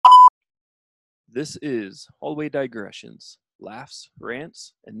This is Hallway Digressions, laughs,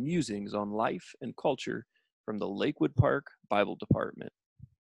 rants, and musings on life and culture from the Lakewood Park Bible Department.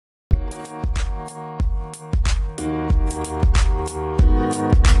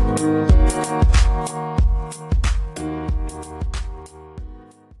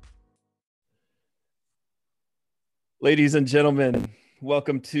 Ladies and gentlemen,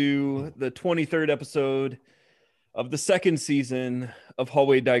 welcome to the 23rd episode of the second season of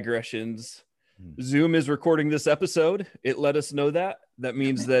Hallway Digressions. Zoom is recording this episode. It let us know that. That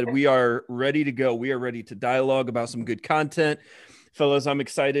means that we are ready to go. We are ready to dialogue about some good content. Fellas, I'm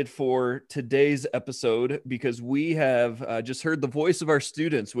excited for today's episode because we have just heard the voice of our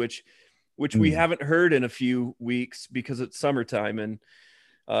students, which we haven't heard in a few weeks because it's summertime. And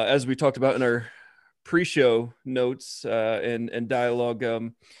as we talked about in our pre-show notes and dialogue,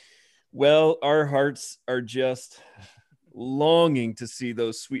 well, our hearts are just longing to see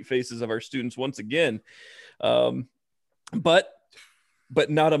those sweet faces of our students once again. But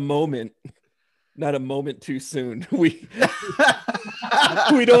not a moment too soon. We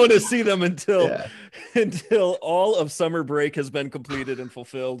don't want to see them until all of summer break has been completed and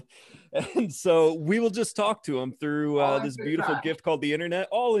fulfilled. And so we will just talk to them through this beautiful gift called the internet,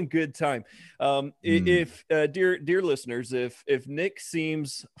 all in good time. If dear listeners, if Nick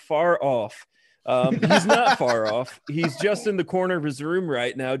seems far off, he's not far off. He's just in the corner of his room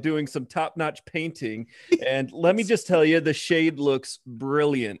right now doing some top-notch painting. And let me just tell you, the shade looks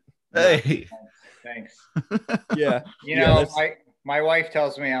brilliant. Hey, thanks. Yeah. You know, my wife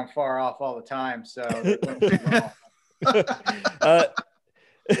tells me I'm far off all the time. So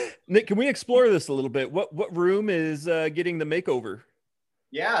Nick, can we explore this a little bit? What room is getting the makeover?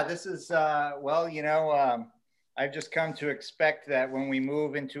 Yeah, this is, I've just come to expect that when we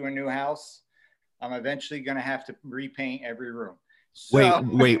move into a new house, I'm eventually going to have to repaint every room. So,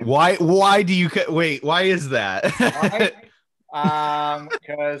 wait, why do you, why is that?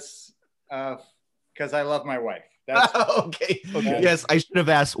 Because I love my wife. That's okay. Yes, I should have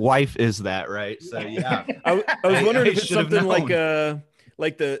asked, wife is that, right? So yeah. I was wondering if it's something like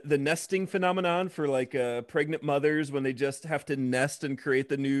the nesting phenomenon for pregnant mothers when they just have to nest and create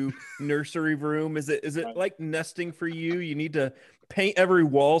the new nursery room. Is it like nesting for you? You need to paint every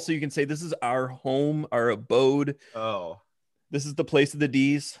wall so you can say this is our home, our abode. Oh, this is the place of the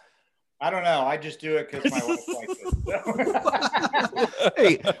D's. I don't know. I just do it because my wife likes it.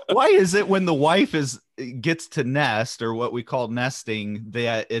 Hey, why is it when the wife gets to nest, or what we call nesting,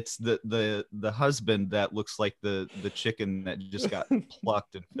 that it's the husband that looks like the chicken that just got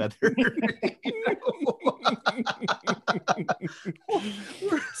plucked and feathered?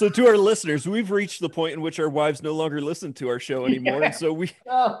 So to our listeners, we've reached the point in which our wives no longer listen to our show anymore, and so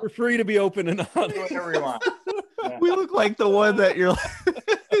we're free to be open and honest. Do whatever you want. Yeah. We look like the one that you're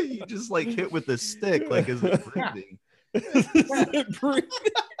you just like hit with a stick, like, is it breathing?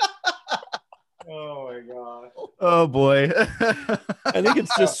 Oh my god. Oh boy. I think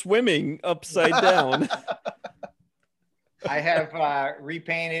it's just swimming upside down. I have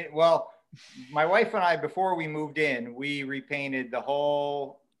repainted. Well, my wife and I, before we moved in, we repainted the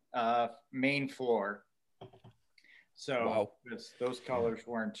whole main floor. So those colors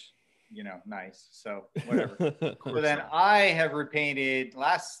weren't, nice. So whatever. So then I have repainted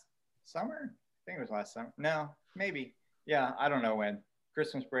last summer. I think it was last summer. No, maybe. Yeah, I don't know when.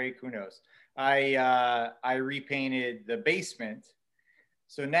 Christmas break, who knows? I repainted the basement.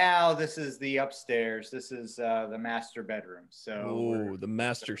 So now this is the upstairs. This is the master bedroom. So the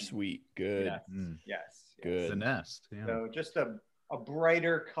master suite. Good. Yes. Good. The nest. Yeah. So just a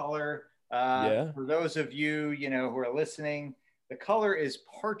brighter color. For those of you, who are listening, the color is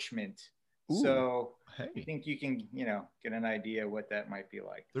parchment. Ooh. So I think you can, get an idea what that might be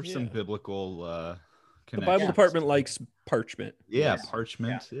like. There's some biblical the Bible department likes parchment. Yeah, yes.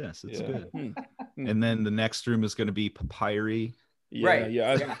 Parchment. Yeah. Yes, it's good. And then the next room is going to be papyri. Yeah, right.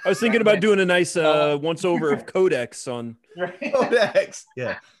 Yeah. I was thinking about doing a nice once over of Codex on Codex.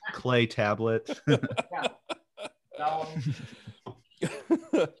 Yeah. Clay tablet. Well,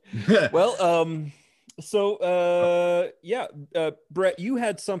 Brett, you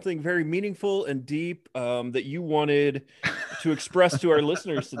had something very meaningful and deep that you wanted to express to our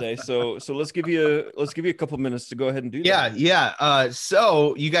listeners today. So let's give you a couple minutes to go ahead and do that. Yeah.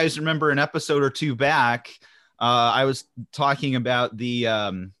 So you guys remember an episode or two back, I was talking about the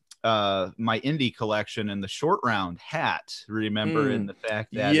my indie collection and the short round hat. Remember, and the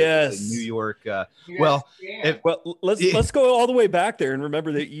fact that yes, it's in New York. Let's go all the way back there and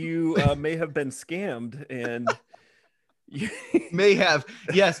remember that you may have been scammed and may have.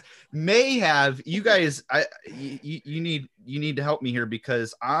 You guys, you need to help me here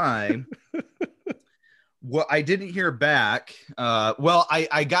because I Well, I didn't hear back. Well,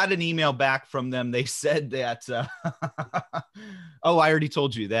 I got an email back from them. They said that, oh, I already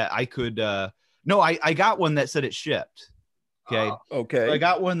told you that I could, no, I got one that said it shipped. Okay. Okay. So I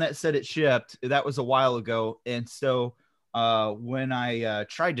got one that said it shipped. That was a while ago. And so when I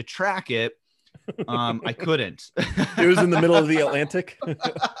tried to track it, I couldn't. It was in the middle of the Atlantic.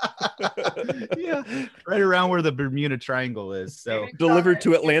 Yeah, right around where the Bermuda Triangle is. So delivered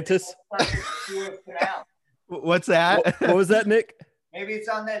to Atlantis. What's that? What was that, Nick? Maybe it's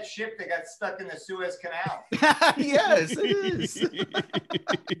on that ship that got stuck in the Suez Canal. Yes, it is.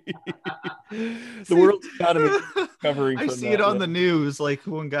 The world's economy is recovering. I see it on the news, like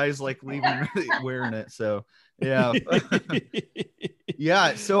when guys like leaving wearing it. So yeah.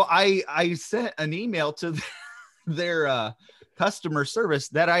 Yeah. So I sent an email to their customer service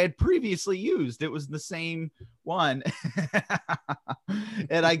that I had previously used. It was the same one.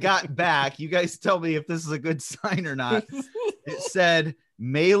 And I got back. You guys tell me if this is a good sign or not. It said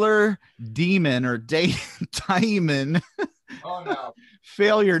mailer demon or diamond. Oh no.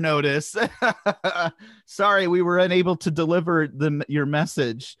 Failure notice. Sorry, we were unable to deliver your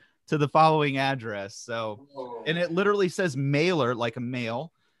message to the following address. So, and it literally says mailer, like a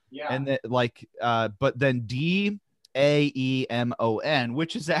mail. Yeah. And that, like, but then DAEMON,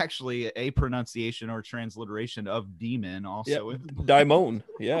 which is actually a pronunciation or transliteration of demon. Also, daimon.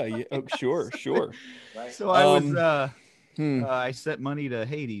 Yeah. Oh, sure. Right. So I was. I sent money to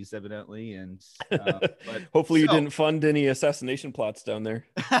Hades, evidently, and but hopefully you didn't fund any assassination plots down there.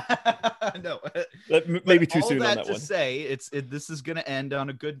 No, maybe too soon on that to one. Say this is going to end on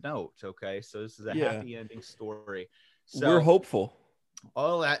a good note. Okay, so this is a happy ending story. So we're hopeful.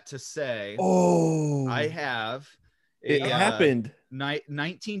 All that to say, I have it happened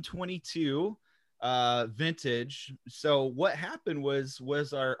 1922 vintage. So what happened was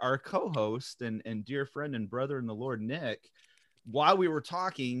our co-host and dear friend and brother in the Lord, Nick, while we were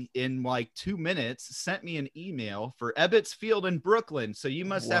talking in like 2 minutes, sent me an email for Ebbets Field in Brooklyn. So you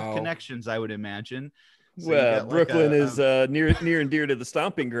must have connections, I would imagine. So well, Brooklyn is near and dear to the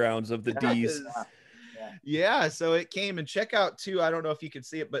stomping grounds of the D's. Yeah, so it came, and check out too. I don't know if you can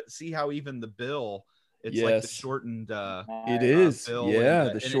see it, but see how even the bill. It's like the shortened it is bill,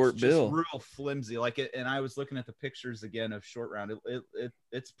 the short bill, real flimsy, like it. And I was looking at the pictures again of Short Round.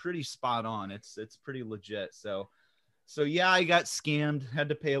 It's pretty spot on. It's pretty legit. So yeah, I got scammed, had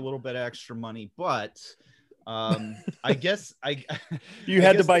to pay a little bit extra money, but I guess you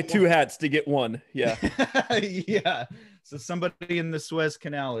had to buy two hats to get one. Yeah. Yeah, so somebody in the Suez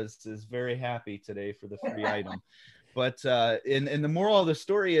Canal is very happy today for the free item. But and the moral of the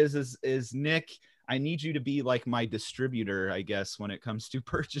story is Nick, I need you to be like my distributor, I guess, when it comes to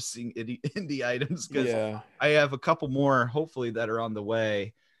purchasing indie items, because I have a couple more, hopefully, that are on the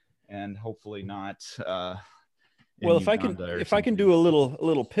way, and hopefully not. Well, if I can do a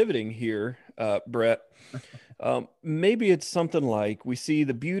little pivoting here, Brett, maybe it's something like we see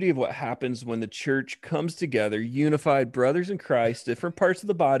the beauty of what happens when the church comes together, unified brothers in Christ, different parts of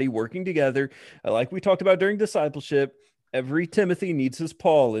the body working together, like we talked about during discipleship. Every Timothy needs his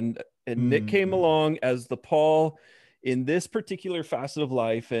Paul, and Nick came along as the Paul in this particular facet of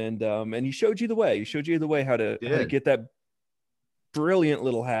life, and he showed you the way. He showed you the way how to get that brilliant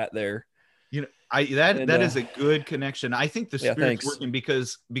little hat there. You know, that is a good connection. I think the Spirit's working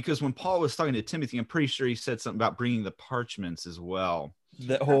because when Paul was talking to Timothy, I'm pretty sure he said something about bringing the parchments as well.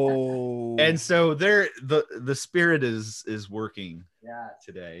 And so the Spirit is working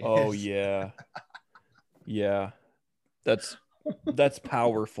today. Oh yeah. Yeah. That's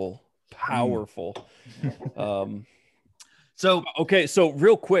powerful. So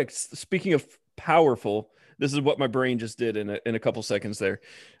real quick, speaking of powerful, this is what my brain just did in a couple seconds there.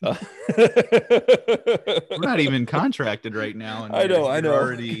 We're not even contracted right now, and I know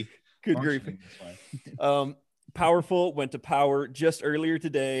already good grief. Powerful went to power just earlier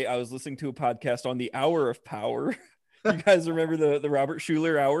today. I was listening to a podcast on the Hour of Power. You guys remember the Robert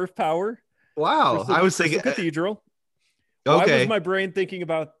Schuller Hour of Power? Wow. I was thinking Cathedral. Why was my brain thinking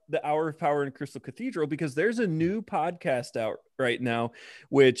about the Hour of Power in Crystal Cathedral? Because there's a new podcast out right now,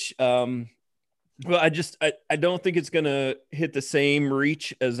 which, I don't think it's going to hit the same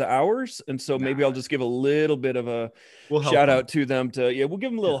reach as ours. And so maybe I'll just give a little bit of a shout out to them we'll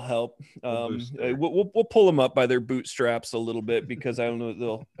give them a little help. We'll pull them up by their bootstraps a little bit, because I don't know,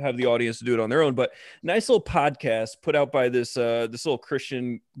 they'll have the audience to do it on their own, but nice little podcast put out by this little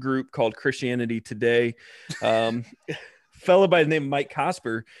Christian group called Christianity Today. Fellow by the name of Mike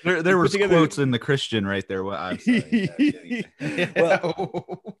Cosper. There was quotes in the Christian right there. Well, I'm sorry.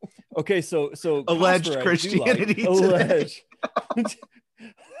 Okay, so alleged Cosper, Christianity. Alleged.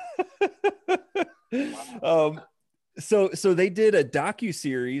 So they did a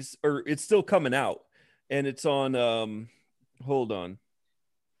docu-series, or it's still coming out, and it's on hold on.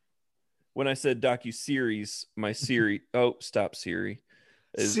 When I said docu-series, my Siri, stop Siri.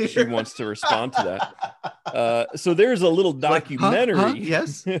 She wants to respond to that. So there's a little documentary. Like,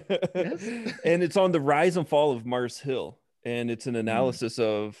 yes. Yes. And it's on the rise and fall of Mars Hill. And it's an analysis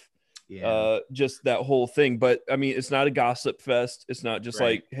of just that whole thing. But I mean, it's not a gossip fest. It's not just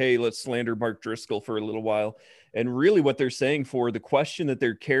like, hey, let's slander Mark Driscoll for a little while. And really what they're saying, for the question that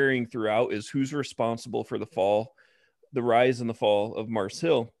they're carrying throughout, is who's responsible for the rise and the fall of Mars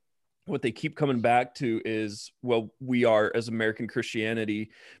Hill. What they keep coming back to is, well, we are, as American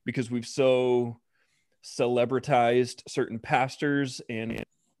Christianity, because we've so celebritized certain pastors, and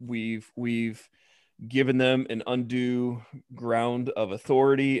we've given them an undue ground of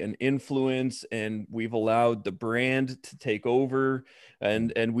authority and influence, and we've allowed the brand to take over,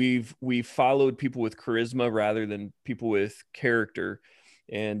 and we've followed people with charisma rather than people with character.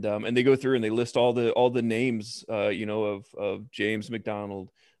 And they go through and they list all the names, of James McDonald,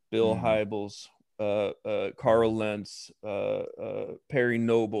 Bill Hybels, Carl Lentz, Perry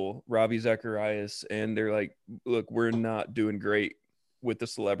Noble, Ravi Zacharias, and they're like, look, we're not doing great with the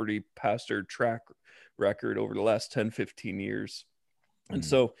celebrity pastor track record over the last 10-15 years. And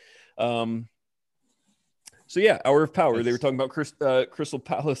so yeah, Hour of Power. They were talking about Crystal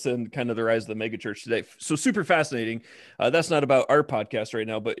Palace and kind of the rise of the megachurch today. So super fascinating. That's not about our podcast right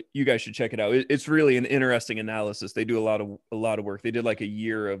now, but you guys should check it out. It's really an interesting analysis. They do a lot of work. They did like a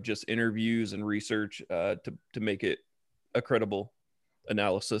year of just interviews and research to make it a credible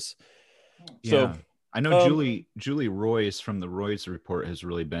analysis. Yeah. So I know Julie Royce from the Royce Report has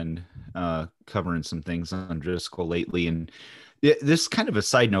really been covering some things on Driscoll lately, and this is kind of a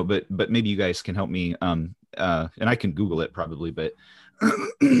side note, but maybe you guys can help me. And I can Google it probably, but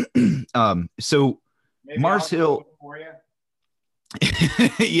so maybe Mars Hill. For you.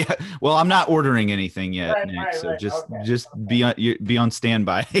 Yeah, well, I'm not ordering anything yet, Nick. So just be on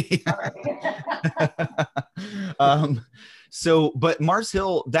standby. So, but Mars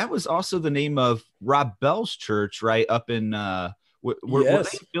Hill, that was also the name of Rob Bell's church, right? Up in were they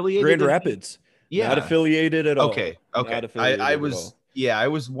affiliated? Grand Rapids. Yeah, not affiliated at all. Okay. I was. Yeah, I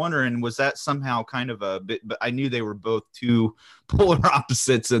was wondering, was that somehow kind of a bit, but I knew they were both two polar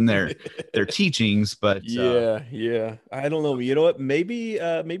opposites in their teachings, but yeah. I don't know. You know what? Maybe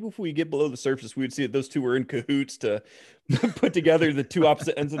if we get below the surface, we would see that those two were in cahoots to put together the two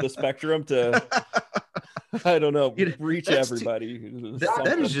opposite ends of the spectrum to, I don't know, reach everybody.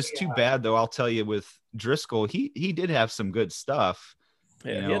 That is just too bad, though. I'll tell you, with Driscoll, he did have some good stuff.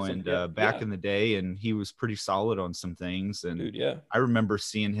 Back in the day, and he was pretty solid on some things. And I remember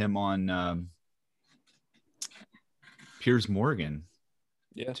seeing him on Piers Morgan,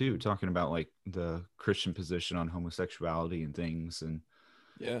 too, talking about like the Christian position on homosexuality and things. And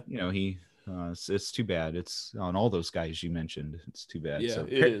it's too bad. It's on all those guys you mentioned. It's too bad. Yeah,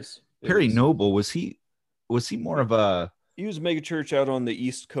 it is. Perry Noble, was he more of a? He was a mega church out on the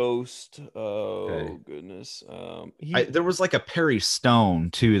East Coast. Oh, goodness. There was like a Perry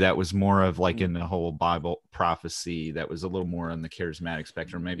Stone, too, that was more of like in the whole Bible prophecy, that was a little more on the charismatic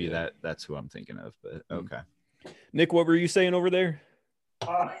spectrum. Maybe that's who I'm thinking of, but okay. Nick, what were you saying over there?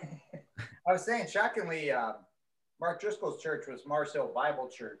 I was saying, shockingly, Mark Driscoll's church was Mars Hill Bible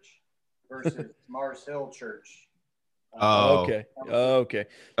Church versus Mars Hill Church. Okay. So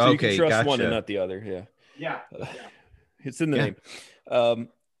you can trust one and not the other. Yeah. It's in the name.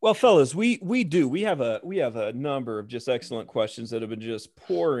 Well, fellas, we have a number of just excellent questions that have been just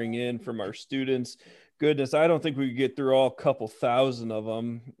pouring in from our students. Goodness, I don't think we could get through all couple thousand of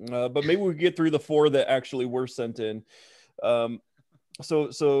them, but maybe we could get through the 4 that actually were sent in.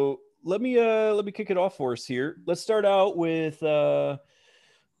 So let me kick it off for us here. Let's start out with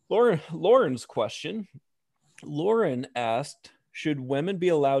Lauren's question. Lauren asked, should women be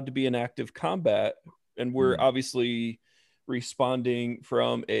allowed to be in active combat? And we're obviously responding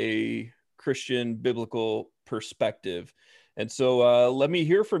from a Christian biblical perspective. And so let me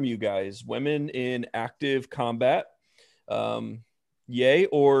hear from you guys. Women in active combat, yay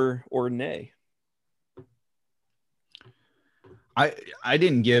or nay? I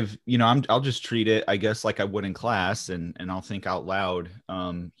didn't give, I'll just treat it, I guess, like I would in class, and I'll think out loud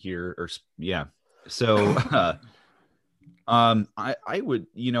here, or so I would,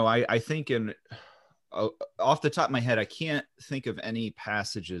 I think off the top of my head, I can't think of any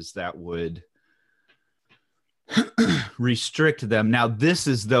passages that would restrict them. Now, this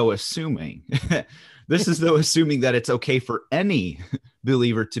is though assuming that it's okay for any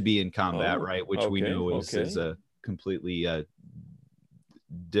believer to be in combat, right? Which we know is a completely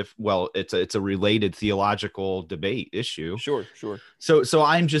it's a related theological debate issue. Sure. So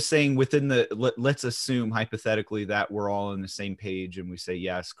I'm just saying within let's assume hypothetically that we're all on the same page and we say,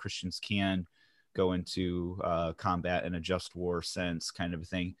 yes, Christians can go into combat in a just war sense kind of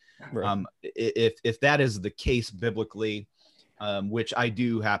thing. Right. If that is the case biblically, which I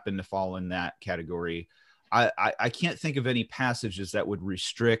do happen to fall in that category, I can't think of any passages that would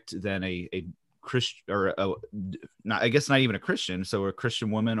restrict then a Christian or I guess not even a Christian, so a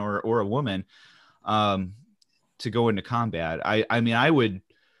Christian woman or a woman to go into combat. I mean, I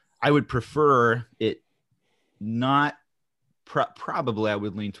would prefer it not. Probably I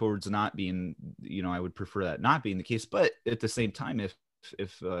would lean towards not being, I would prefer that not being the case. But at the same time, if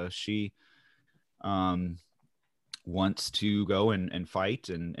she wants to go and fight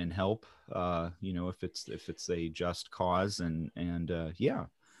and help, if it's a just cause and yeah,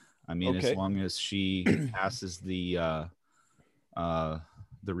 I mean, Okay. as long as she passes the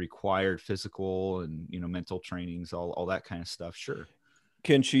required physical and mental trainings, all that kind of stuff, sure.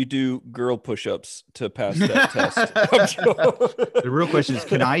 Can she do girl push-ups to pass that test? The real question is,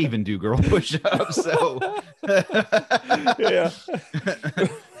 can I even do girl push-ups? So yeah.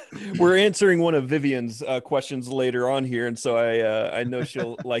 We're answering one of Vivian's questions later on here, and so I know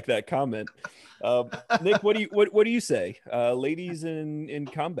she'll like that comment. Nick, what do you say? Ladies in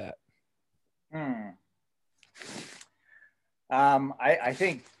combat. I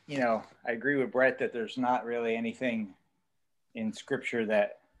think, I agree with Brett that there's not really anything in scripture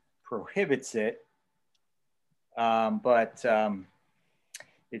that prohibits it. But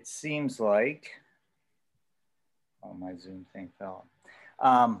it seems like, my Zoom thing fell.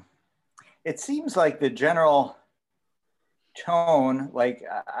 It seems like the general tone, like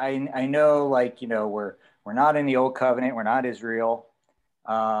I know, like, we're not in the old covenant, we're not Israel.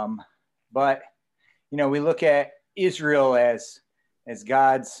 But, we look at Israel as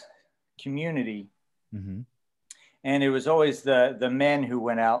God's community. Mm-hmm. And it was always the men who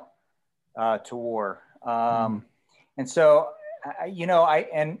went out to war. And so,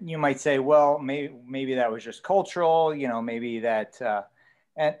 and you might say, well, maybe that was just cultural, maybe that,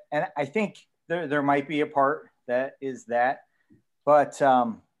 and I think there might be a part that is that, but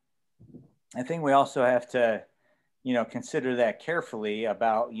I think we also have to, consider that carefully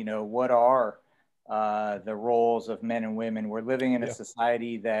about, what are the roles of men and women. We're living in a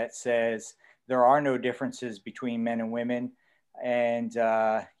society that says there are no differences between men and women. And,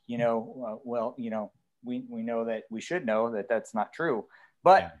 we know that we should know that that's not true.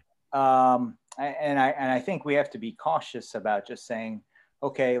 But, I think we have to be cautious about just saying,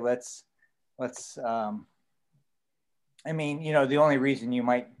 okay, let's the only reason you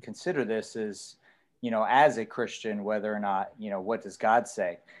might consider this is, as a Christian, whether or not, what does God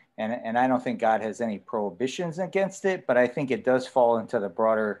say? And I don't think God has any prohibitions against it, but I think it does fall into the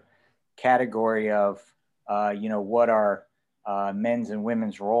broader category of, what are men's and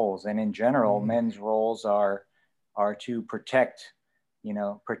women's roles. And in general, men's roles are to protect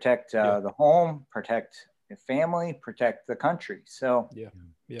the home, protect the family, protect the country. So,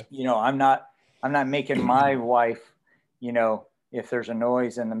 I'm not making my wife, if there's a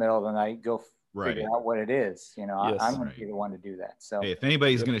noise in the middle of the night, go figure out what it is. I'm going to be the one to do that. So hey, if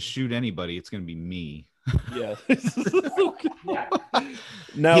anybody's going to shoot anybody, it's going to be me. Yeah.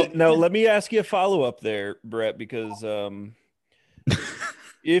 Now let me ask you a follow-up there, Brett, because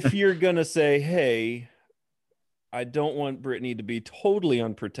if you're going to say, hey, I don't want Brittany to be totally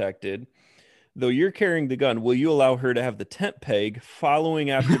unprotected, though you're carrying the gun, will you allow her to have the tent peg following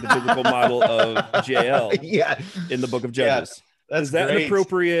after the biblical model of Jael in the book of Judges? Is that great. An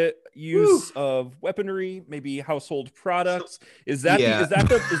appropriate use of weaponry, maybe household products? Is that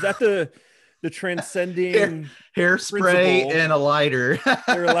the transcending hairspray principle? And a lighter?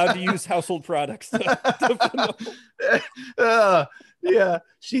 They're allowed to use household products. Yeah,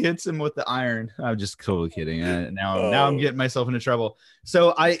 she hits him with the iron. I'm just totally kidding. Now I'm getting myself into trouble.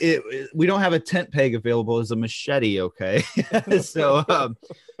 So we don't have a tent peg available as a machete. Okay. So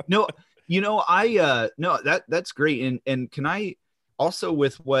no, that's great. And can I also,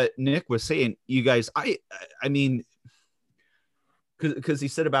 with what Nick was saying, you guys, I mean, because he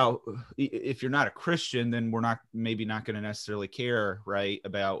said about if you're not a Christian, then we're maybe not going to necessarily care, right,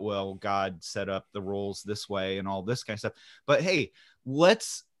 about, well, God set up the rules this way and all this kind of stuff. But hey,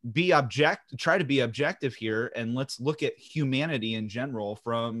 let's try to be objective here, and let's look at humanity in general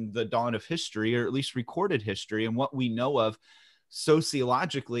from the dawn of history, or at least recorded history, and what we know of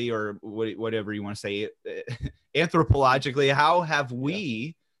sociologically, or whatever you want to say, anthropologically. How have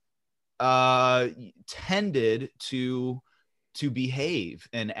we tended to behave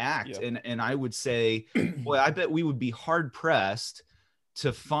and act? And I would say, boy, I bet we would be hard pressed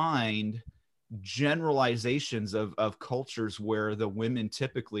to find generalizations of cultures where the women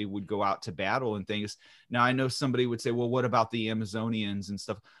typically would go out to battle and things. Now, I know somebody would say, well, what about the Amazonians and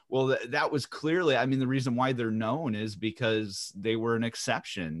stuff? Well, that was clearly, I mean, the reason why they're known is because they were an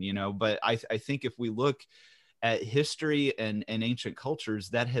exception, you know. But I think if we look at history and ancient cultures,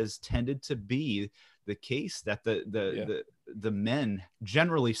 that has tended to be the case, that the men,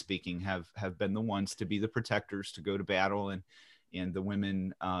 generally speaking, have been the ones to be the protectors, to go to battle, and the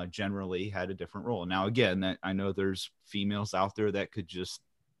women generally had a different role. Now, again, that I know there's females out there that could just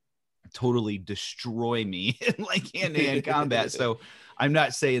totally destroy me in like hand-to-hand combat. So I'm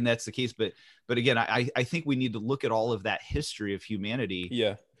not saying that's the case, but again, I think we need to look at all of that history of humanity.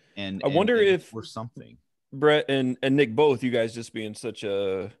 Yeah. And I wonder if we're something. Brett and Nick, both you guys just being such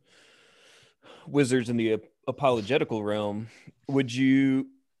wizards in the apologetical realm, would you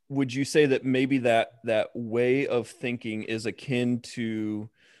say that maybe that way of thinking is akin to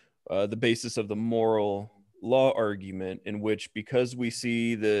the basis of the moral law argument, in which, because we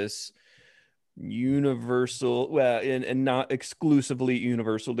see this universal, and not exclusively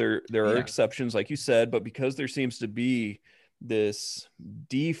universal, there are exceptions, like you said, but because there seems to be this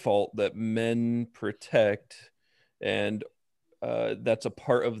default that men protect, and that's a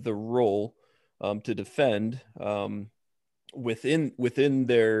part of the role to defend within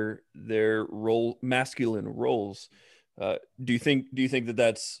their role, masculine roles. Do you think that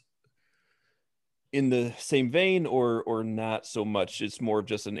that's in the same vein, or not so much? It's more of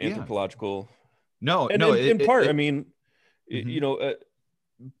just an anthropological. In part, I mean, you know,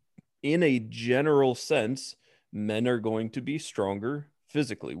 in a general sense, men are going to be stronger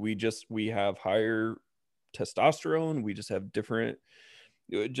physically. We have higher testosterone. We just have different,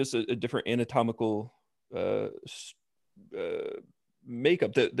 just a different anatomical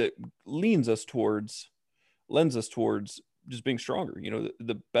makeup that lends us towards just being stronger. You know,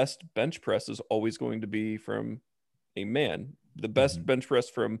 the best bench press is always going to be from a man. The best bench press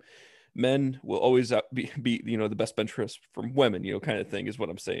from men will always be you know, the best bench press from women, you know, kind of thing, is what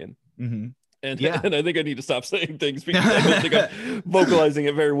I'm saying. And I think I need to stop saying things because I don't think I'm vocalizing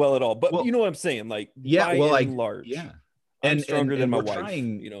it very well at all. But you know what I'm saying? Like, by and large, I'm stronger than my wife.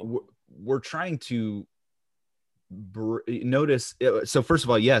 You know, we're trying to notice. So first of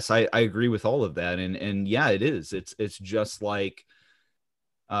all, yes, I agree with all of that, and yeah, it is. It's just like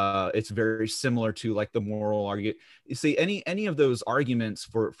it's very similar to like the moral argument. You see, any of those arguments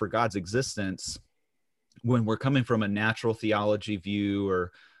for God's existence, when we're coming from a natural theology view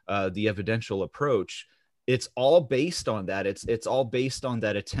or the evidential approach, it's all based on that. It's all based on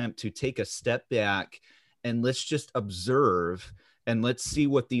that attempt to take a step back and let's just observe, and let's see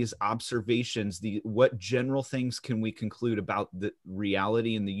what these observations, what general things can we conclude about the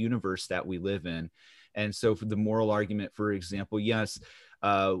reality in the universe that we live in. And so for the moral argument, for example, yes,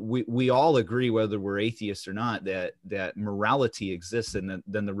 we all agree, whether we're atheists or not, that morality exists. And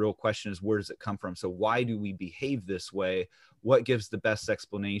then the real question is, where does it come from? So why do we behave this way? What gives the best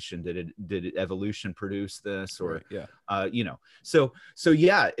explanation? Did evolution produce this? Or, you know, so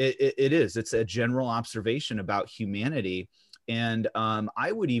yeah, it is. It's a general observation about humanity. And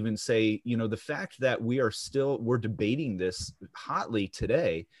I would even say, you know, the fact that we're debating this hotly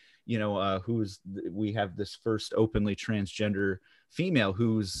today, you know, we have this first openly transgender female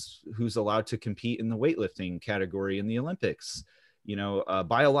who's allowed to compete in the weightlifting category in the Olympics, you know,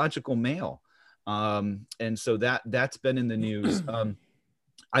 biological male. And so that's been in the news.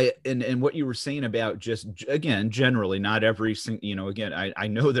 And what you were saying about just, again, generally, not every, you know, again, I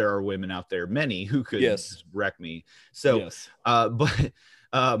know there are women out there, many who could wreck me. So,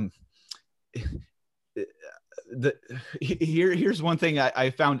 here's one thing I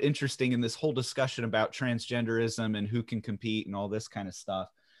found interesting in this whole discussion about transgenderism and who can compete and all this kind of stuff.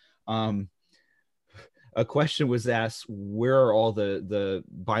 A question was asked, where are all the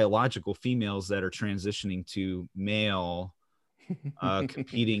biological females that are transitioning to male,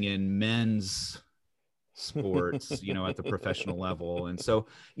 competing in men's sports, you know, at the professional level? And so,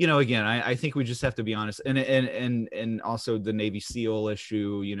 you know, again, I think we just have to be honest. And also the Navy SEAL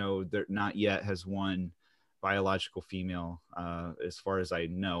issue, you know, there not yet has one biological female, as far as I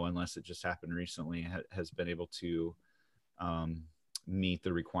know, unless it just happened recently, has been able to meet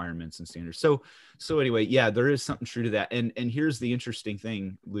the requirements and standards. So anyway, yeah, there is something true to that. And here's the interesting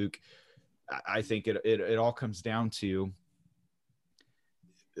thing, Luke. I think it all comes down to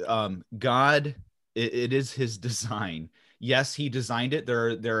God. It is his design. Yes, he designed it.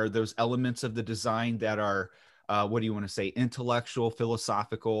 There are those elements of the design that are, what do you want to say, intellectual,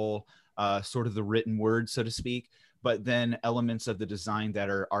 philosophical, sort of the written word, so to speak, but then elements of the design that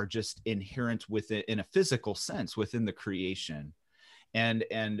are just inherent within, in a physical sense, within the creation.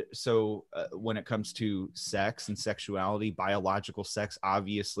 And so when it comes to sex and sexuality, biological sex,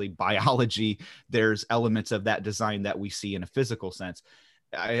 obviously biology, there's elements of that design that we see in a physical sense.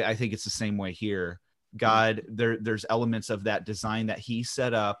 I think it's the same way here. God, there's elements of that design that he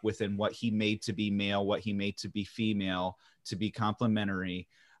set up within what he made to be male, what he made to be female, to be complementary.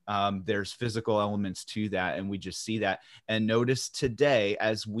 There's physical elements to that, and we just see that. And notice today,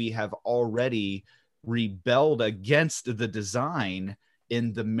 as we have already rebelled against the design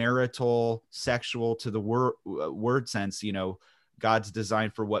in the marital, sexual, to the word sense, you know, God's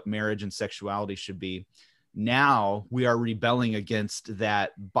design for what marriage and sexuality should be. Now we are rebelling against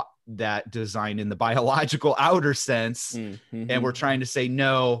that design in the biological outer sense. Mm-hmm. And we're trying to say,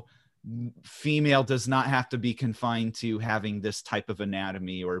 no, female does not have to be confined to having this type of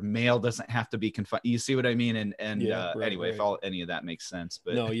anatomy, or male doesn't have to be confined. You see what I mean? And anyway, if any of that makes sense,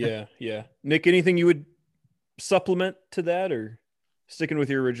 but no, yeah. Nick, anything you would supplement to that, or sticking with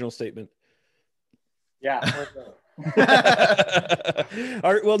your original statement? Yeah.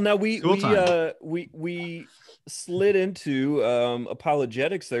 All right. Well, now we slid into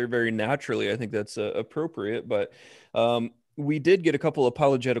apologetics there very naturally. I think that's appropriate, but we did get a couple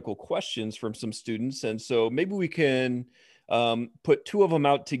apologetical questions from some students, and so maybe we can put two of them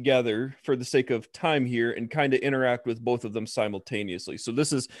out together for the sake of time here and kind of interact with both of them simultaneously. So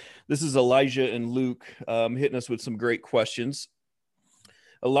this is Elijah and Luke hitting us with some great questions.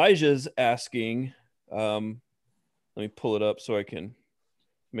 Elijah's asking, let me pull it up so I can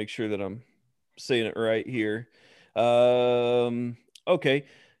make sure that I'm saying it right here. Okay.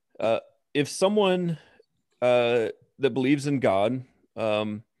 If someone that believes in God,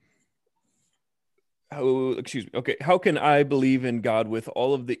 how can I believe in God with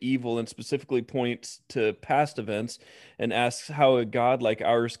all of the evil, and specifically points to past events and asks how a God like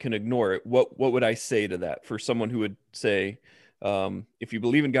ours can ignore it? What would I say to that for someone who would say, if you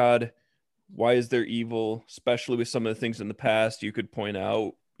believe in God, why is there evil, especially with some of the things in the past? You could point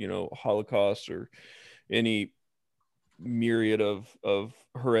out, you know, Holocaust or any myriad of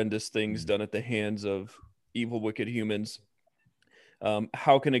horrendous things done at the hands of evil, wicked humans.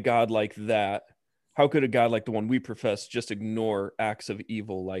 How can a God like that, how could a God like the one we profess just ignore acts of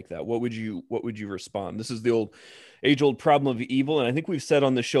evil like that? What would you respond? This is the age-old problem of evil. And I think we've said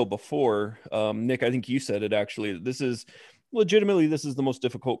on the show before, Nick, I think you said it actually, this is the most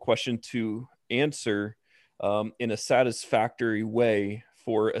difficult question to answer in a satisfactory way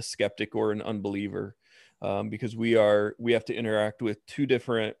for a skeptic or an unbeliever, because we have to interact with two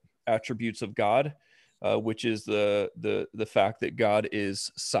different attributes of God, which is the fact that God is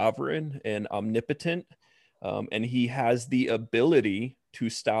sovereign and omnipotent, and he has the ability to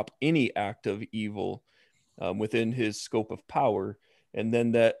stop any act of evil within his scope of power, and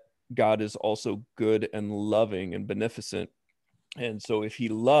then that God is also good and loving and beneficent. And so if he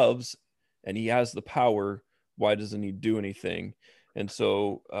loves and he has the power, why doesn't he do anything? And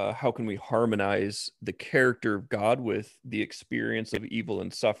so how can we harmonize the character of God with the experience of evil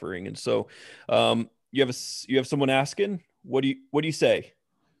and suffering? And so you have someone asking, what do you say?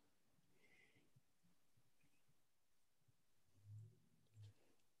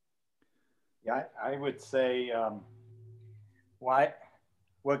 Yeah, I would say, what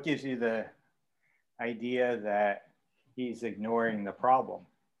gives you the idea that he's ignoring the problem?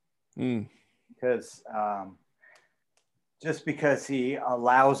 Because just because he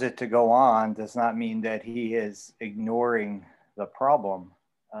allows it to go on does not mean that he is ignoring the problem.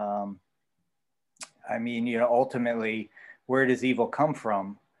 I mean, you know, ultimately, where does evil come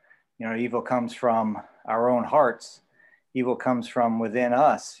from? You know, evil comes from our own hearts. Evil comes from within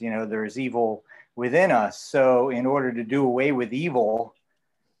us. You know, there's evil within us. So in order to do away with evil,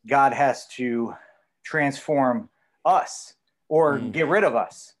 God has to transform us or get rid of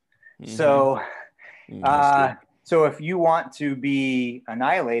us. So, so if you want to be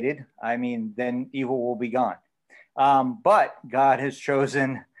annihilated, I mean, then evil will be gone. But God has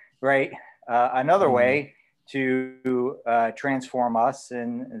chosen, right, another way to transform us,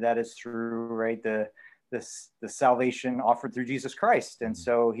 and that is through, right, the salvation offered through Jesus Christ. And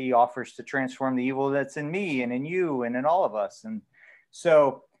so he offers to transform the evil that's in me and in you and in all of us. And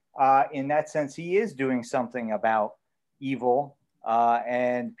so in that sense, he is doing something about evil.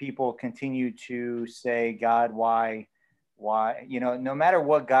 And people continue to say, God, why, you know, no matter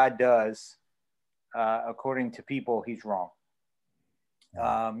what God does, according to people, he's wrong.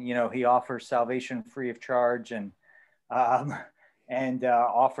 You know, he offers salvation free of charge, and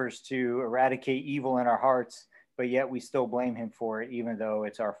offers to eradicate evil in our hearts, but yet we still blame him for it, even though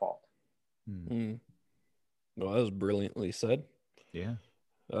it's our fault. Well, that was brilliantly said. Yeah.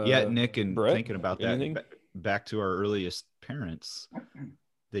 Yeah, Nick, and Brett, thinking about anything? that, back to our earliest parents,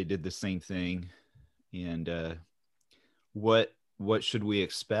 they did the same thing. And what should we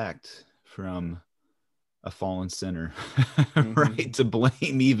expect from a fallen sinner? Right, to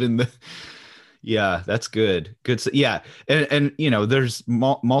blame even the yeah, that's good. Yeah. And you know, there's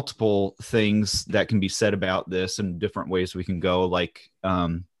multiple things that can be said about this and different ways we can go, like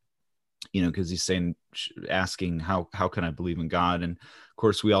you know, because he's saying, asking how can I believe in God? And of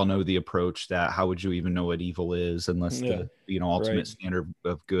course we all know the approach that how would you even know what evil is unless the, you know, ultimate standard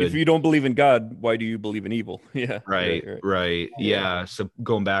of good. If you don't believe in God, why do you believe in evil? Yeah. Right. Yeah. So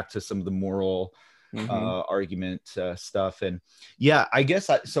going back to some of the moral argument stuff, and yeah, I guess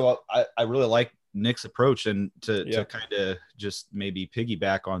I really like Nick's approach, and to kind of just maybe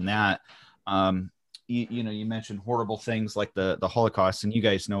piggyback on that. You know, you mentioned horrible things like the Holocaust, and you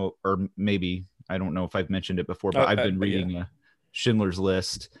guys know, or maybe I don't know if I've mentioned it before, but I've been reading Schindler's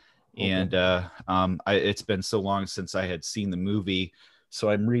List, and it's been so long since I had seen the movie, so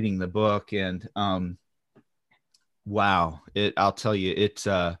I'm reading the book, and wow, I'll tell you, it's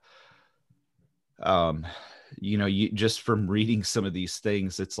you know, you just from reading some of these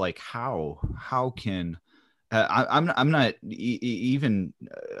things, it's like how can I'm not even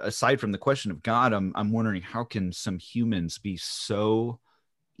aside from the question of God, I'm wondering how can some humans be so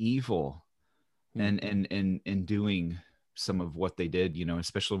evil and doing some of what they did, you know,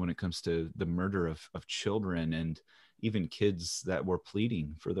 especially when it comes to the murder of children and even kids that were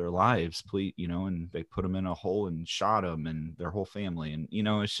pleading for their lives, you know, and they put them in a hole and shot them and their whole family. And, you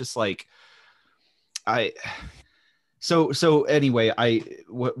know, it's just like, So anyway,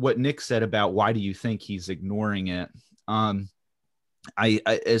 what Nick said about why do you think he's ignoring it? I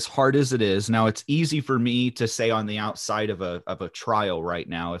as hard as it is now, it's easy for me to say on the outside of a trial right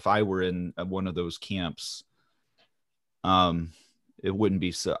now. If I were in one of those camps, it wouldn't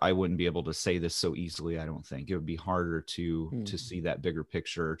be so. I wouldn't be able to say this so easily. I don't think it would be harder to see that bigger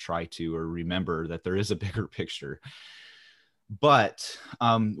picture, or try to, or remember that there is a bigger picture. But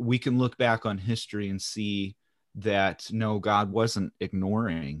we can look back on history and see that no, God wasn't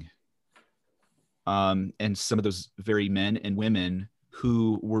ignoring and some of those very men and women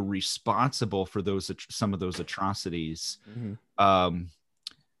who were responsible for some of those atrocities, at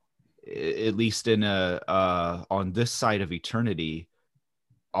least in on this side of eternity,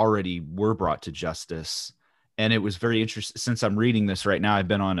 already were brought to justice. And it was very interesting. Since I'm reading this right now, I've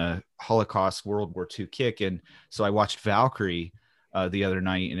been on a Holocaust World War II kick, and so I watched Valkyrie the other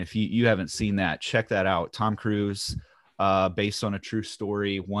night, and if you haven't seen that, check that out. Tom Cruise, based on a true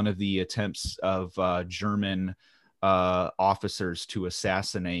story, one of the attempts of German officers to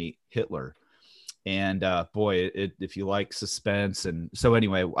assassinate Hitler. And boy, if you like suspense, and so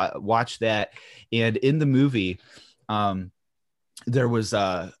anyway, watch that. And in the movie, there was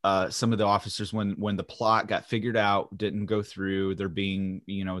some of the officers, when the plot got figured out, didn't go through, they're being,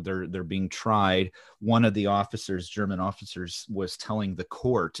 you know, they're being tried. One of the officers, German officers, was telling the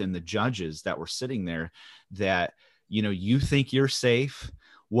court and the judges that were sitting there that, you know, you think you're safe,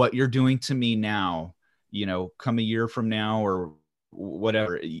 what you're doing to me now, you know, come a year from now or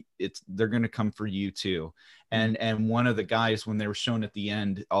whatever, they're going to come for you too. And one of the guys, when they were shown at the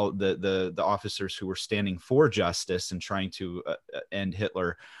end, all the officers who were standing for justice and trying to end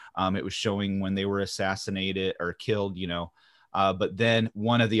Hitler, it was showing when they were assassinated or killed, you know, but then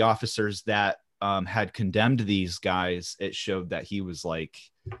one of the officers that had condemned these guys, it showed that he was like,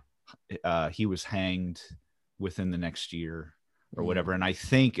 he was hanged within the next year or whatever. And I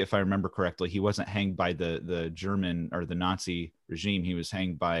think, if I remember correctly, he wasn't hanged by the German or the Nazi regime. He was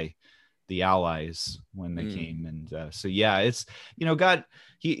hanged by the Allies when they came. And so, yeah, it's, you know, God,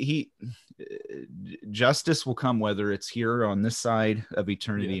 he justice will come, whether it's here on this side of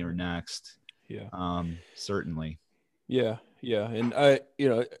eternity or next. Yeah. Certainly. Yeah. Yeah. And I, you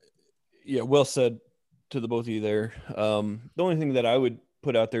know, yeah, well said to the both of you there. The only thing that I would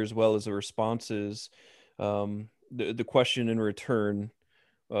put out there as well as a response is, the question in return,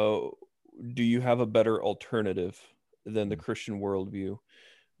 do you have a better alternative than the Christian worldview?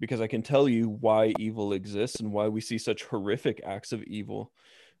 Because I can tell you why evil exists and why we see such horrific acts of evil.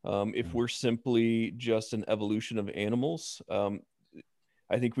 If we're simply just an evolution of animals, I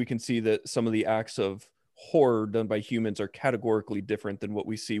think we can see that some of the acts of horror done by humans are categorically different than what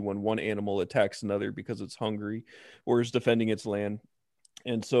we see when one animal attacks another because it's hungry or is defending its land.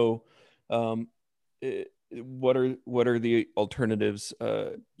 And so, what are the alternatives?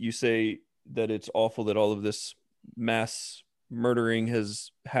 You say that it's awful that all of this mass murdering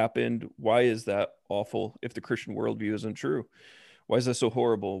has happened. Why is that awful if the Christian worldview isn't true? Why is that so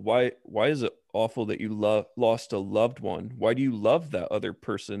horrible? Why is it awful that you lost a loved one? Why do you love that other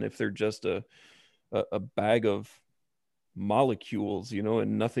person if they're just a a bag of molecules,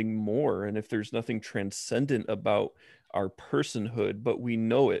 and nothing more. And if there's nothing transcendent about our personhood, but we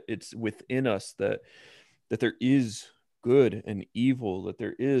know it's within us that there is good and evil, that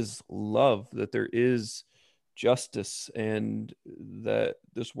there is love, that there is justice, and that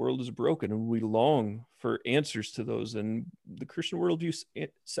this world is broken, and we long for answers to those. And the Christian worldview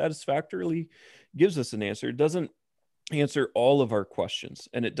satisfactorily gives us an answer. It doesn't answer all of our questions,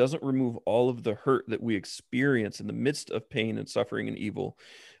 and it doesn't remove all of the hurt that we experience in the midst of pain and suffering and evil.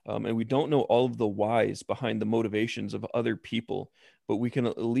 And we don't know all of the whys behind the motivations of other people, but we can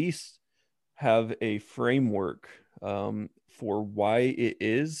at least have a framework for why it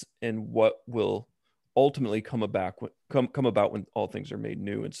is and what will ultimately come about when all things are made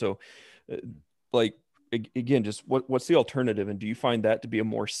new. And so, like, again, just what's the alternative? And do you find that to be a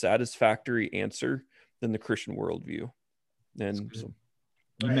more satisfactory answer than the Christian worldview? And so,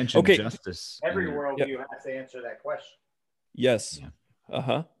 you mentioned justice. Every worldview has to answer that question. Yes.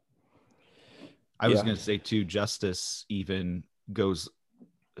 Yeah. I was going to say too, justice even goes,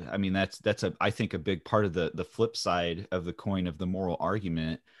 I mean, that's I think a big part of the flip side of the coin of the moral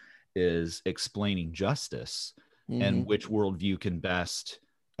argument is explaining justice and which worldview can best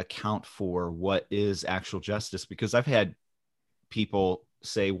account for what is actual justice. Because I've had people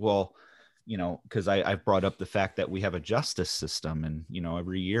say, well, because I've brought up the fact that we have a justice system, and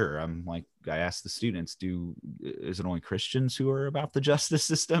every year I'm like, I ask the students, is it only Christians who are about the justice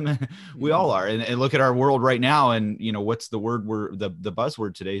system? We all are, and look at our world right now, and what's the word the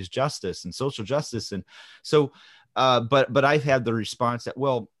buzzword today is justice and social justice. And so but I've had the response that,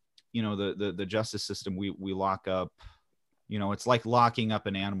 well, the justice system, we lock up, it's like locking up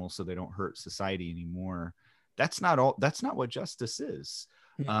an animal so they don't hurt society anymore. That's not what justice is.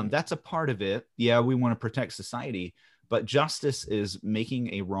 That's a part of it. Yeah, we want to protect society, but justice is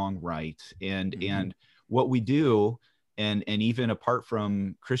making a wrong right. And what we do, and even apart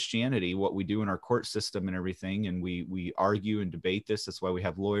from Christianity, what we do in our court system and everything, and we argue and debate this, that's why we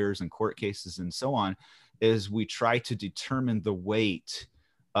have lawyers and court cases and so on, is we try to determine the weight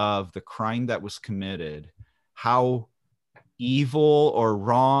of the crime that was committed. How evil or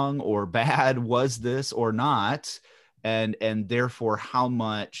wrong or bad was this or not? And therefore, how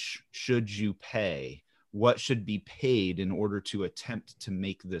much should you pay? What should be paid in order to attempt to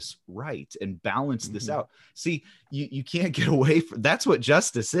make this right and balance this out? See, you can't get away from, that's what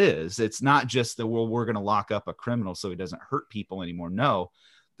justice is. It's not just that, well, we're going to lock up a criminal so he doesn't hurt people anymore. No,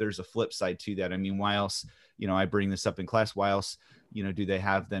 there's a flip side to that. I mean, why else, I bring this up in class, why else, do they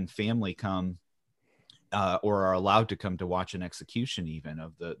have then family come or are allowed to come to watch an execution even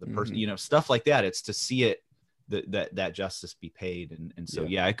of the person, stuff like that. It's to see it, that justice be paid. And so,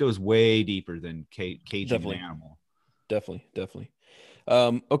 it goes way deeper than caging an animal. Definitely.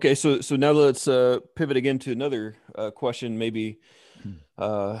 Okay. So now let's pivot again to another question, maybe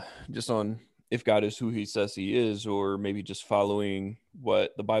just on if God is who he says he is, or maybe just following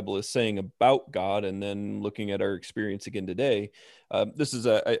what the Bible is saying about God, and then looking at our experience again today. This is,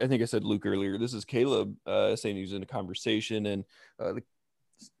 I think I said Luke earlier, this is Caleb saying he was in a conversation and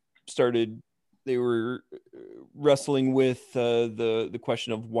they were wrestling with the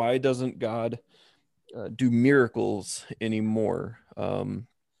question of why doesn't God do miracles anymore,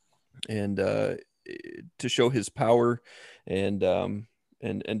 and to show his power and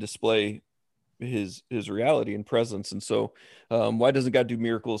display his reality and presence. And so why doesn't God do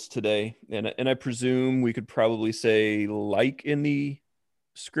miracles today? And I presume we could probably say, like in the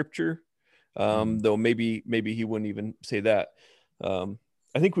scripture, though maybe he wouldn't even say that.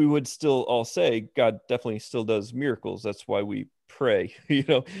 I think we would still all say God definitely still does miracles. That's why we pray.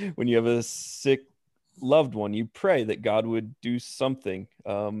 When you have a sick loved one, you pray that God would do something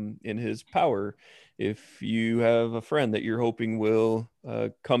in his power. If you have a friend that you're hoping will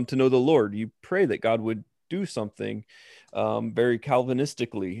come to know the Lord, you pray that God would do something very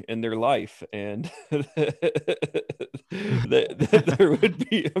Calvinistically in their life, and that there would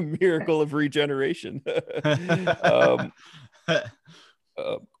be a miracle of regeneration.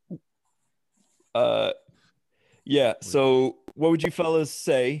 So what would you fellas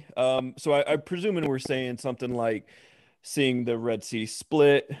say? So I'm presuming we're saying something like seeing the Red Sea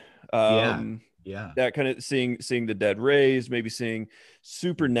split, that kind of seeing the dead raised, maybe seeing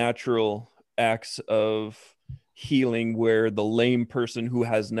supernatural acts of healing where the lame person who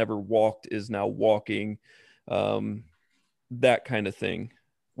has never walked is now walking, that kind of thing.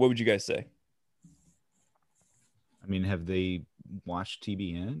 What would you guys say? I mean, have they watched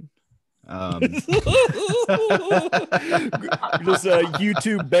TBN? Just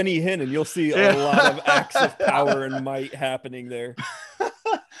YouTube Benny Hinn, and you'll see a lot of acts of power and might happening there.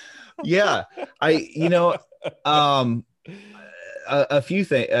 Yeah, You know, a few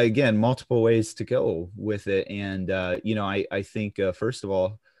things, again, multiple ways to go with it. And, you know, I think, first of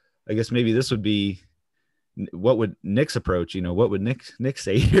all, I guess maybe this would be, what would Nick's approach, you know, what would Nick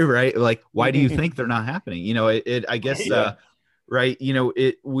say here, right? Like, why do you think they're not happening? You know, I guess, right. You know,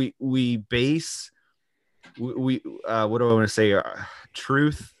 we base, what do I want to say?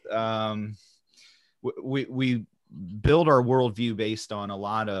 Truth. We build our worldview based on a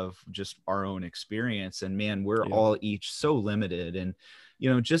lot of just our own experience, and man, we're all each so limited. And, you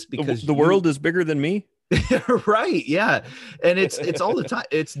know, just because the world is bigger than me. Right. Yeah. And it's all the time.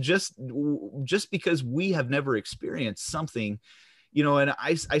 It's just because we have never experienced something, you know, and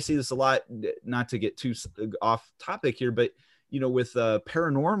I see this a lot, not to get too off topic here, but, you know, with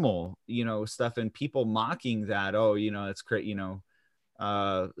paranormal, you know, stuff and people mocking that, oh, you know, it's great, you know,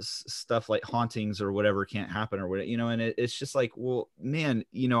 stuff like hauntings or whatever can't happen or whatever, you know, and it's just like, well, man,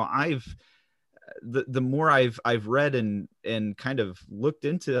 you know, the more I've read and kind of looked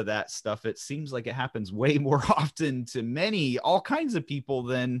into that stuff, it seems like it happens way more often to all kinds of people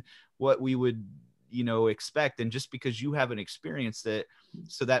than what we would, you know, expect. And just because you haven't experienced it,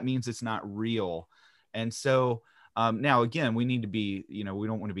 so that means it's not real. And so now again, we need to be, you know, we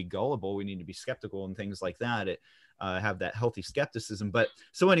don't want to be gullible. We need to be skeptical and things like that. Have that healthy skepticism. But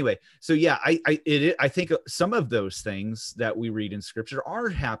so anyway, so yeah, I think some of those things that we read in scripture are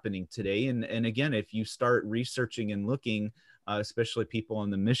happening today. And again, if you start researching and looking, especially people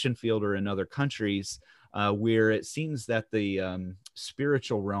in the mission field or in other countries, where it seems that the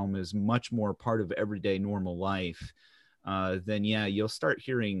spiritual realm is much more part of everyday normal life, then yeah, you'll start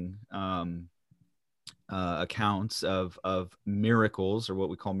hearing accounts of miracles, or what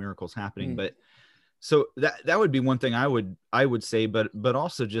we call miracles, happening. But so that would be one thing I would say, but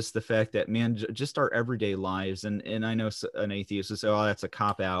also just the fact that, man, just our everyday lives. And I know an atheist will say, oh, that's a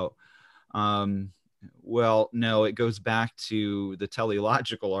cop out. Well, no, it goes back to the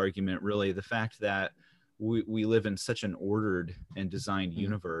teleological argument, really, the fact that we live in such an ordered and designed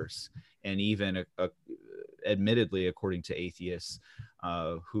universe. And even admittedly, according to atheists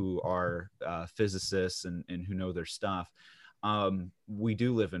who are physicists and who know their stuff, we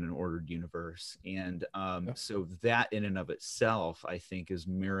do live in an ordered universe. And so that in and of itself, I think, is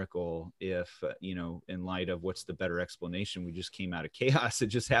miracle. If, you know, in light of what's the better explanation, we just came out of chaos. It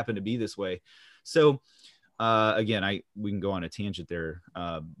just happened to be this way. So again, we can go on a tangent there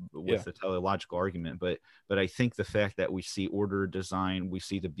with the teleological argument, but I think the fact that we see order, design, we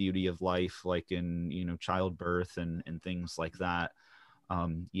see the beauty of life, like in, you know, childbirth and things like that.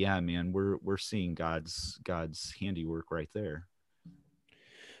 Yeah, man, we're seeing God's handiwork right there.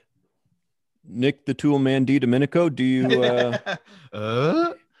 Nick, the Tool Man D Domenico, do you that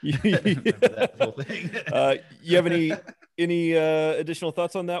whole thing. You have any additional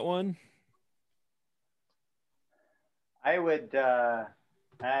thoughts on that one? I would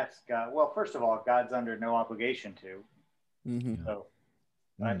ask, well, first of all, God's under no obligation to. Mm-hmm. So,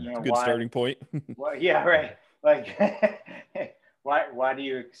 you know, good starting point. Well, yeah, right. Like, why do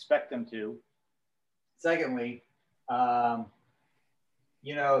you expect them to? Secondly,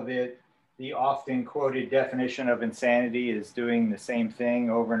 you know, the often quoted definition of insanity is doing the same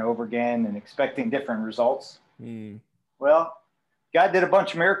thing over and over again and expecting different results. Well, God did a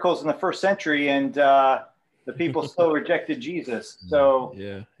bunch of miracles in the first century, and the people still rejected Jesus. So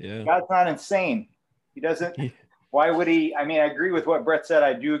yeah, God's not insane. He doesn't. Why would he? I mean, I agree with what Brett said.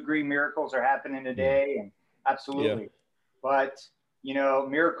 I do agree miracles are happening today, and absolutely. But, you know,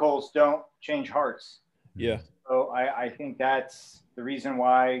 miracles don't change hearts. Yeah. So I think that's the reason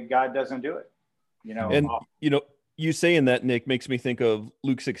why God doesn't do it. You know, and you know, you saying that, Nick, makes me think of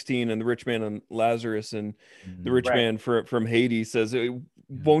Luke 16 and the rich man and Lazarus, and the rich man from Hades says,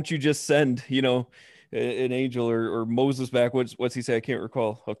 "Won't you just send, you know, an angel or Moses back?" What's he say? I can't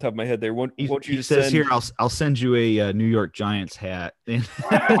recall off the top of my head there. Won't you just says send... here, I'll send you a New York Giants hat.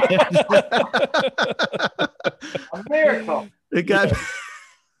 A miracle. It got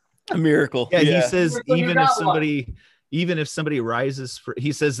a miracle. Yeah, he says even if somebody rises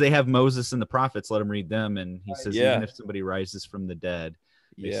he says they have Moses and the prophets, let them read them. And he says, even if somebody rises from the dead,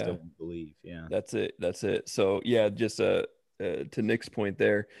 they still won't believe. Yeah, that's it. So yeah, just to Nick's point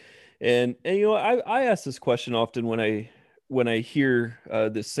there. And you know, I ask this question often when I hear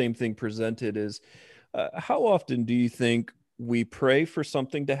this same thing presented is, how often do you think we pray for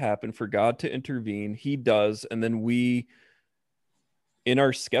something to happen, for God to intervene? He does, and then we, in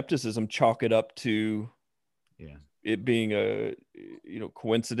our skepticism, chalk it up to it being a, you know,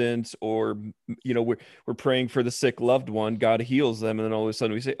 coincidence, or, you know, we're praying for the sick loved one, God heals them, and then all of a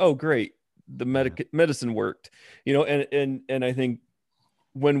sudden we say, oh great, the medicine worked, you know. And I think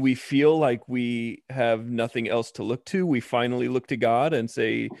when we feel like we have nothing else to look to, we finally look to God and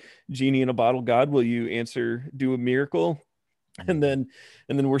say, "Genie in a bottle, God, will you do a miracle?" And then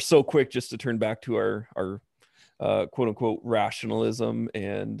we're so quick just to turn back to our quote unquote rationalism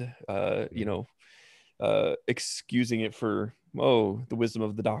and excusing it for the wisdom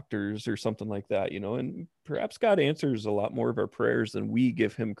of the doctors or something like that, and perhaps God answers a lot more of our prayers than we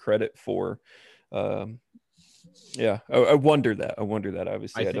give him credit for. I wonder that.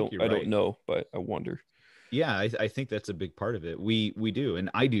 Obviously, I don't know, but I wonder. Yeah, I think that's a big part of it. We do, and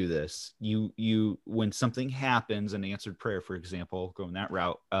I do this. You when something happens, an answered prayer, for example, going that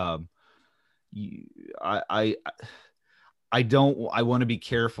route. I want to be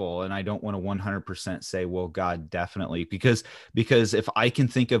careful, and I don't want to 100% say, well, God definitely, because if I can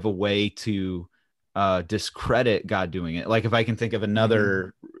think of a way to discredit God doing it, like if I can think of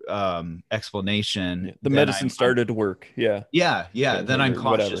another explanation, the medicine started to work. Then I'm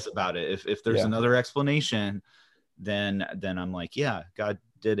cautious about it. If there's another explanation, then I'm like, yeah, God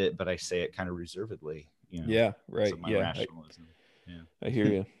did it, but I say it kind of reservedly, rationalism. I hear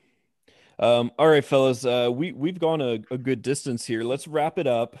you. All right, fellas, we've gone a good distance here. Let's wrap it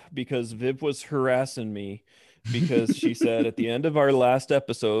up, because Viv was harassing me because she said at the end of our last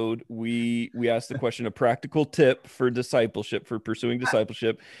episode, we asked the question, a practical tip for pursuing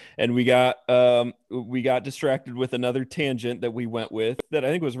discipleship. And we got distracted with another tangent that we went with that I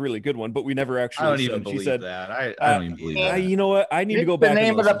think was a really good one, but we never actually I don't even believe that. I don't even believe that. You know what? I need to go the back. The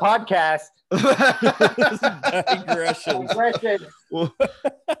name of the podcast. Digressions.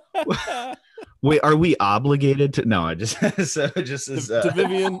 Wait, are we obligated to? No, I just to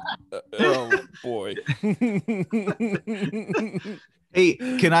Vivian. Oh boy. Hey,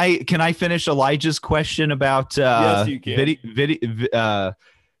 can I finish Elijah's question about yes, you can.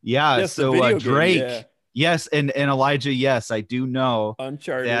 Yes, so Drake, game, yes, and Elijah, yes, I do know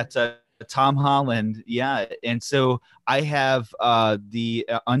Uncharted that Tom Holland, and so I have the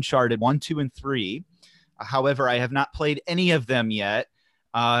Uncharted 1, 2, and 3. However, I have not played any of them yet.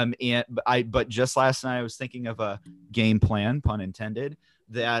 But just last night I was thinking of a game plan, pun intended,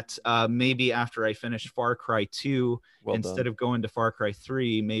 that maybe after I finish Far Cry 2, instead of going to Far Cry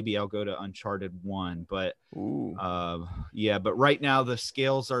 3, maybe I'll go to Uncharted 1. But but right now the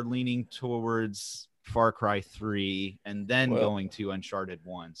scales are leaning towards Far Cry 3 and then going to Uncharted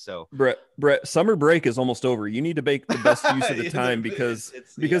 1. So Brett, summer break is almost over. You need to make the best use of the time because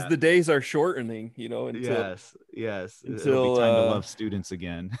the days are shortening, until it'll be time to love students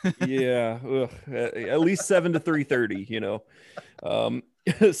again. At least 7 to 3:30,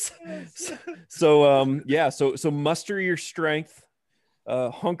 so muster your strength,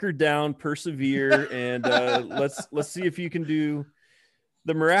 hunker down, persevere, and let's see if you can do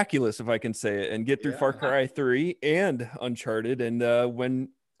the miraculous, if I can say it, and get through Far Cry 3 and Uncharted. And when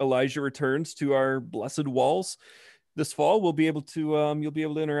Elijah returns to our blessed walls this fall, we'll be able to you'll be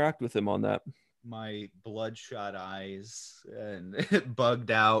able to interact with him on that. My bloodshot eyes and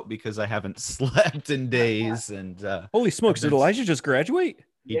bugged out because I haven't slept in days. And holy smokes, did Elijah just graduate?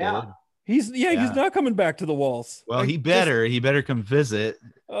 He did. He's not coming back to the walls. Well, he better come visit.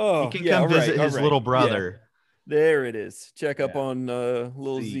 Oh, he can come visit his little brother. Yeah. There it is. Check up on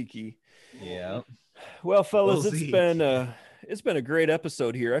little Zeke. Yeah. Well, fellas, it's been a great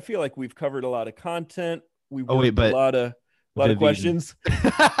episode here. I feel like we've covered a lot of content. We a lot of questions.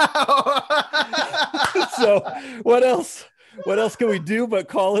 So what else can we do but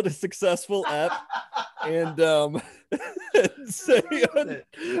call it a successful app and say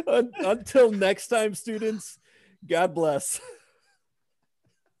until next time, students, God bless.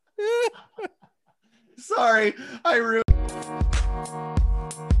 Sorry, I ruined.